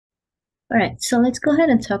All right, so let's go ahead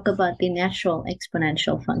and talk about the natural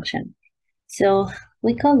exponential function. So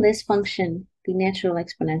we call this function the natural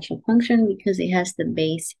exponential function because it has the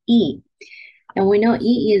base e. And we know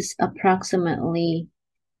e is approximately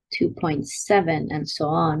 2.7 and so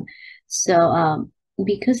on. So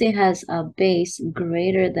because it has a base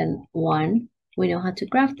greater than 1, we know how to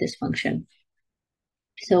graph this function.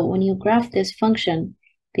 So when you graph this function,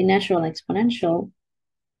 the natural exponential,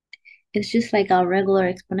 it's just like our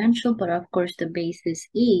regular exponential, but of course the base is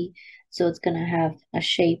e, so it's going to have a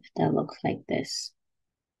shape that looks like this.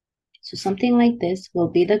 So something like this will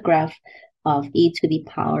be the graph of e to the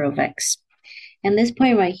power of x. And this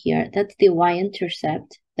point right here, that's the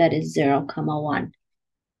y-intercept, that is 0, 1.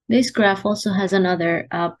 This graph also has another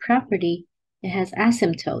property. It has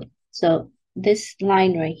asymptote. So this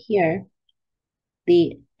line right here,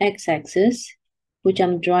 the x-axis, which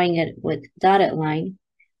I'm drawing it with dotted line,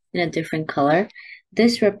 in a different color.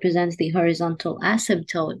 This represents the horizontal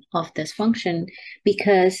asymptote of this function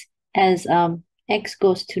because as x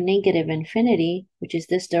goes to negative infinity, which is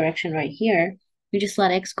this direction right here, we just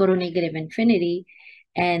let x go to negative infinity,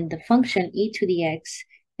 and the function e to the x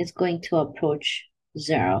is going to approach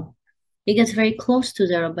 0. It gets very close to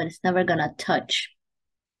 0, but it's never going to touch.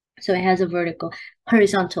 So it has a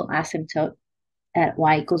horizontal asymptote at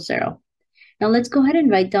y equals 0. Now let's go ahead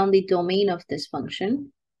and write down the domain of this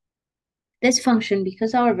function. This function,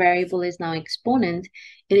 because our variable is now exponent,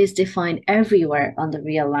 it is defined everywhere on the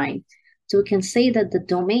real line. So we can say that the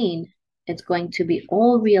domain is going to be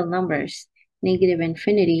all real numbers, negative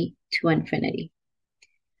infinity to infinity.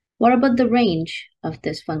 What about the range of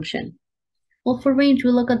this function? Well, for range, we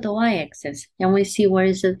look at the y-axis and we see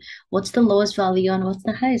what's the lowest value and what's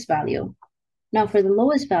the highest value. Now for the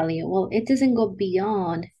lowest value, well, it doesn't go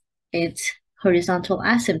beyond its horizontal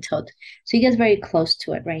asymptote. So it gets very close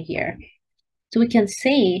to it right here. So we can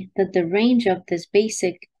say that the range of this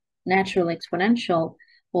basic natural exponential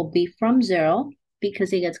will be from 0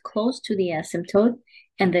 because it gets close to the asymptote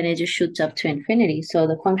and then it just shoots up to infinity. So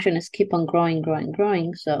the function is keep on growing, growing,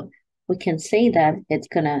 growing. So we can say that it's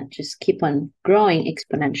going to just keep on growing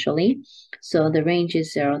exponentially. So the range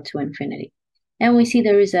is 0 to infinity. And we see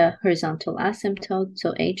there is a horizontal asymptote.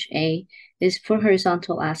 So HA is for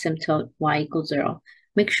horizontal asymptote y equals 0.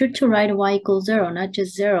 Make sure to write y equals 0, not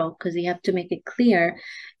just 0, because you have to make it clear,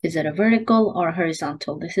 is it a vertical or a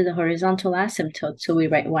horizontal? This is a horizontal asymptote, so we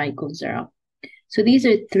write y equals 0. So these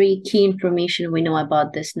are 3 key information we know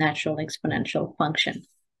about this natural exponential function.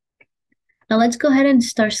 Now let's go ahead and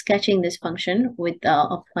start sketching this function with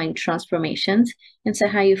applying transformations and see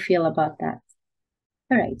how you feel about that.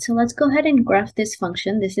 All right, so let's go ahead and graph this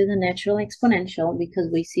function. This is a natural exponential because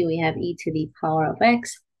we see we have e to the power of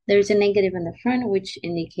x. There's a negative in the front, which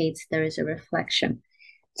indicates there is a reflection.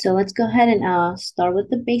 So let's go ahead and start with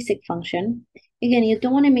the basic function. Again, you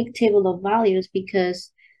don't want to make table of values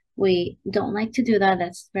because we don't like to do that.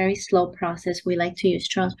 That's a very slow process. We like to use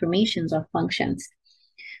transformations of functions.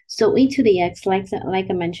 So e to the x, like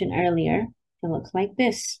I mentioned earlier, it looks like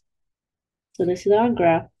this. So this is our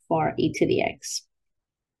graph for e to the x.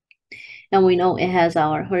 And we know it has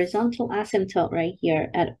our horizontal asymptote right here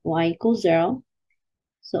at y equals 0.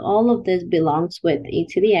 So all of this belongs with e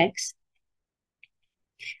to the x.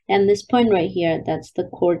 And this point right here, that's the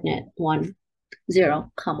coordinate 1,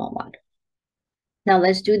 0, 1. Now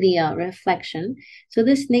let's do the reflection. So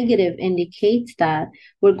this negative indicates that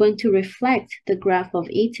we're going to reflect the graph of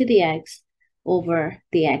e to the x over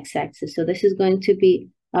the x-axis. So this is going to be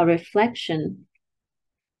a reflection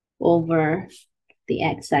over the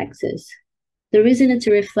x-axis. The reason it's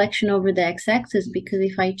a reflection over the x-axis because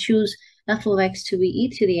if I choose f of x to be e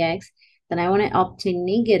to the x, then I want to obtain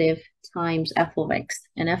negative times f of x.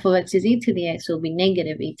 And f of x is e to the x, so it will be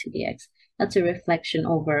negative e to the x. That's a reflection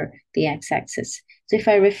over the x-axis. So if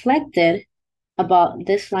I reflected about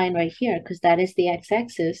this line right here, because that is the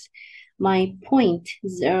x-axis, my point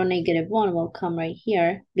 0, -1 will come right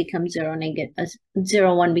here, become 0,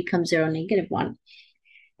 1 becomes 0, -1.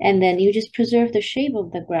 And then you just preserve the shape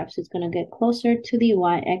of the graph. So it's going to get closer to the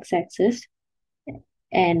x-axis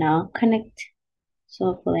and connect. So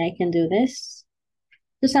hopefully I can do this.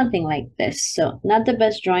 So something like this. So not the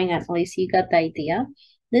best drawing, at least you got the idea.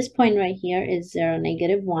 This point right here is 0,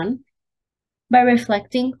 -1. By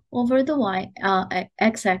reflecting over the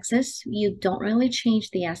x-axis, you don't really change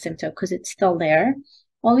the asymptote because it's still there.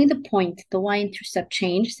 Only the point, the y-intercept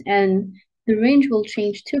changed, and the range will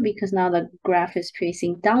change too because now the graph is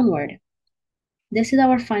facing downward. This is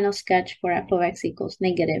our final sketch for f of x equals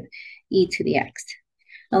negative e to the x.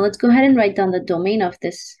 Now let's go ahead and write down the domain of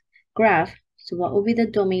this graph. So what will be the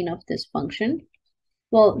domain of this function?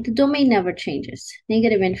 Well, the domain never changes,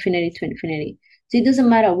 negative infinity to infinity. So it doesn't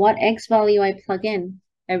matter what x value I plug in,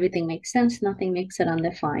 everything makes sense, nothing makes it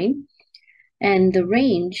undefined. And the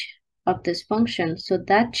range of this function, so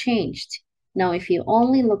that changed. Now, if you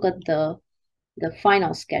only look at the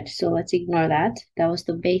final sketch, so let's ignore that. That was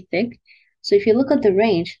the basic. So if you look at the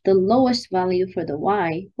range, the lowest value for the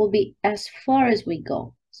y will be as far as we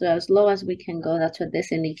go. So as low as we can go, that's what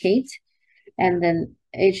this indicates. And then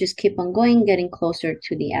it just keep on going, getting closer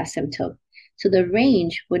to the asymptote. So the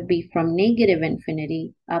range would be from negative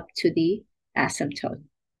infinity up to the asymptote.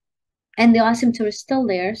 And the asymptote is still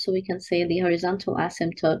there, so we can say the horizontal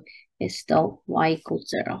asymptote is still y equals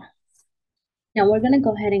 0. Now we're going to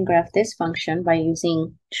go ahead and graph this function by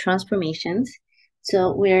using transformations.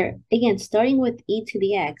 So we're, again, starting with e to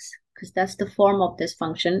the x, because that's the form of this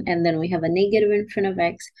function. And then we have a negative in front of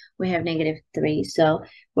x, we have -3. So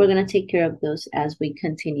we're going to take care of those as we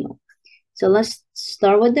continue. So let's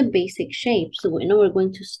start with the basic shape. So we know we're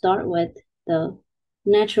going to start with the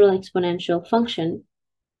natural exponential function,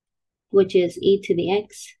 which is e to the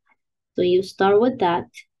x. So you start with that.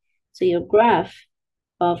 So your graph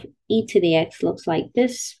of e to the x looks like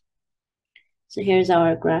this. So here's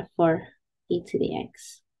our graph for e to the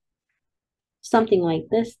x. Something like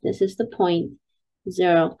this. This is the point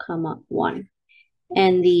 0, 1.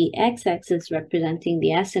 And the x-axis representing the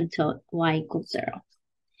asymptote y equals 0.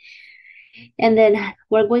 And then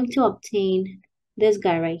we're going to obtain this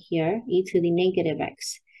guy right here, e to the negative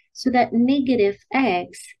x. So that negative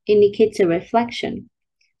x indicates a reflection.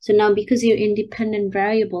 So now because your independent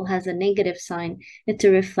variable has a negative sign, it's a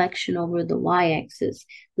reflection over the y-axis.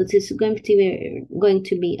 So this is going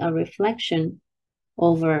to be a reflection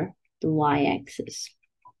over the y-axis.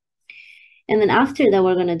 And then after that,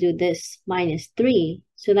 we're going to do this -3.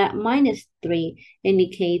 So that -3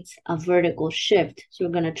 indicates a vertical shift. So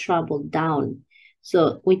we're going to travel down.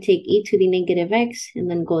 So we take e to the negative x and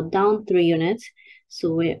then go down 3 units.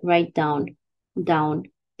 So we write down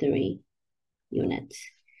 3 units.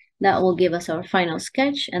 That will give us our final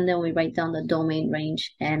sketch, and then we write down the domain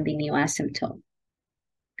range and the new asymptote.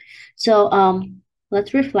 So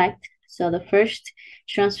let's reflect. So the first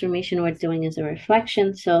transformation we're doing is a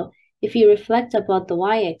reflection. So if you reflect about the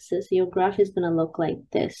y-axis, your graph is going to look like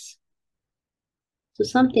this. So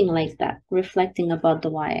something like that, reflecting about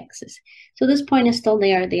the y-axis. So this point is still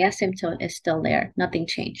there. The asymptote is still there. Nothing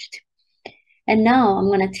changed. And now I'm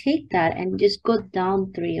going to take that and just go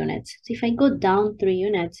down 3 units. So if I go down 3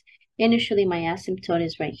 units, initially my asymptote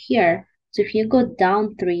is right here. So if you go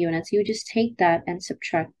down 3 units, you just take that and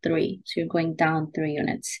subtract 3. So you're going down 3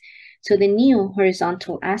 units. So the new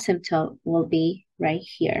horizontal asymptote will be right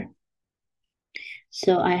here.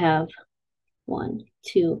 So I have 1,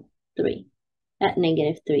 2, 3 at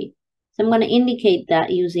 -3. So I'm going to indicate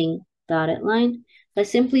that using dotted line. I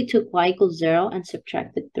simply took y equals 0 and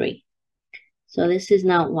subtracted 3. So this is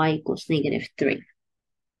now y equals -3.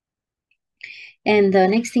 And the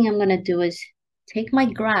next thing I'm going to do is take my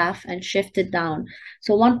graph and shift it down.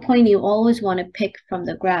 So one point you always want to pick from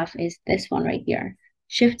the graph is this one right here.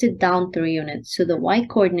 Shift it down 3 units. So the y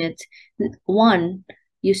coordinate 1,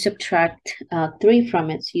 you subtract 3 from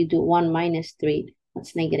it. So you do 1 minus 3.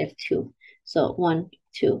 That's -2. So 1,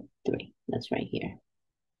 2, 3. That's right here.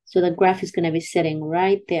 So the graph is going to be sitting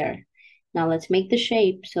right there. Now let's make the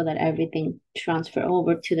shape so that everything transfer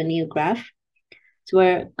over to the new graph. So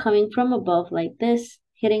we're coming from above like this,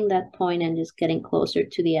 hitting that point and just getting closer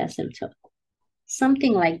to the asymptote.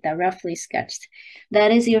 Something like that, roughly sketched.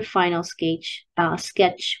 That is your final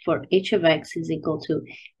sketch for h of x is equal to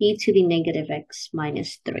e to the -x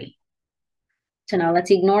minus 3. So now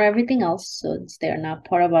let's ignore everything else. So they're not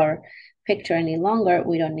part of our picture any longer.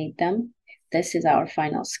 We don't need them. This is our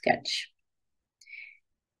final sketch.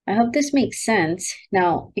 I hope this makes sense.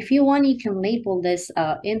 Now, if you want, you can label this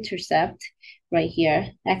intercept right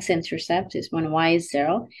here. X-intercept is when y is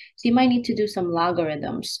 0. So you might need to do some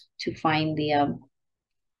logarithms to find the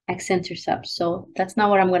x-intercept. So that's not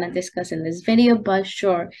what I'm going to discuss in this video, but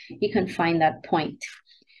sure, you can find that point.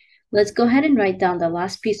 Let's go ahead and write down the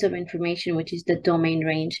last piece of information, which is the domain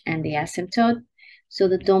range and the asymptote. So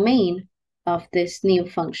the domain of this new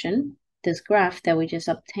function, this graph that we just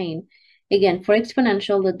obtained, again, for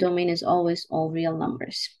exponential, the domain is always all real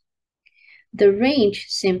numbers. The range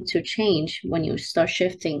seems to change when you start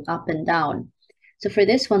shifting up and down. So for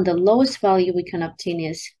this one, the lowest value we can obtain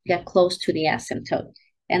is get close to the asymptote,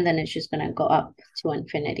 and then it's just going to go up to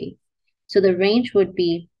infinity. So the range would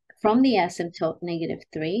be from the asymptote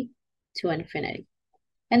 -3 to infinity.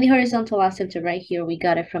 And the horizontal asymptote right here, we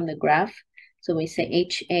got it from the graph. So we say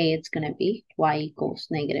HA, it's going to be y equals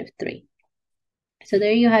 -3. So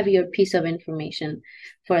there you have your piece of information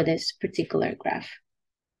for this particular graph.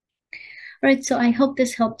 All right, so I hope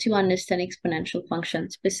this helped you understand exponential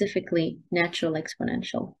functions, specifically natural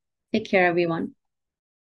exponential. Take care, everyone.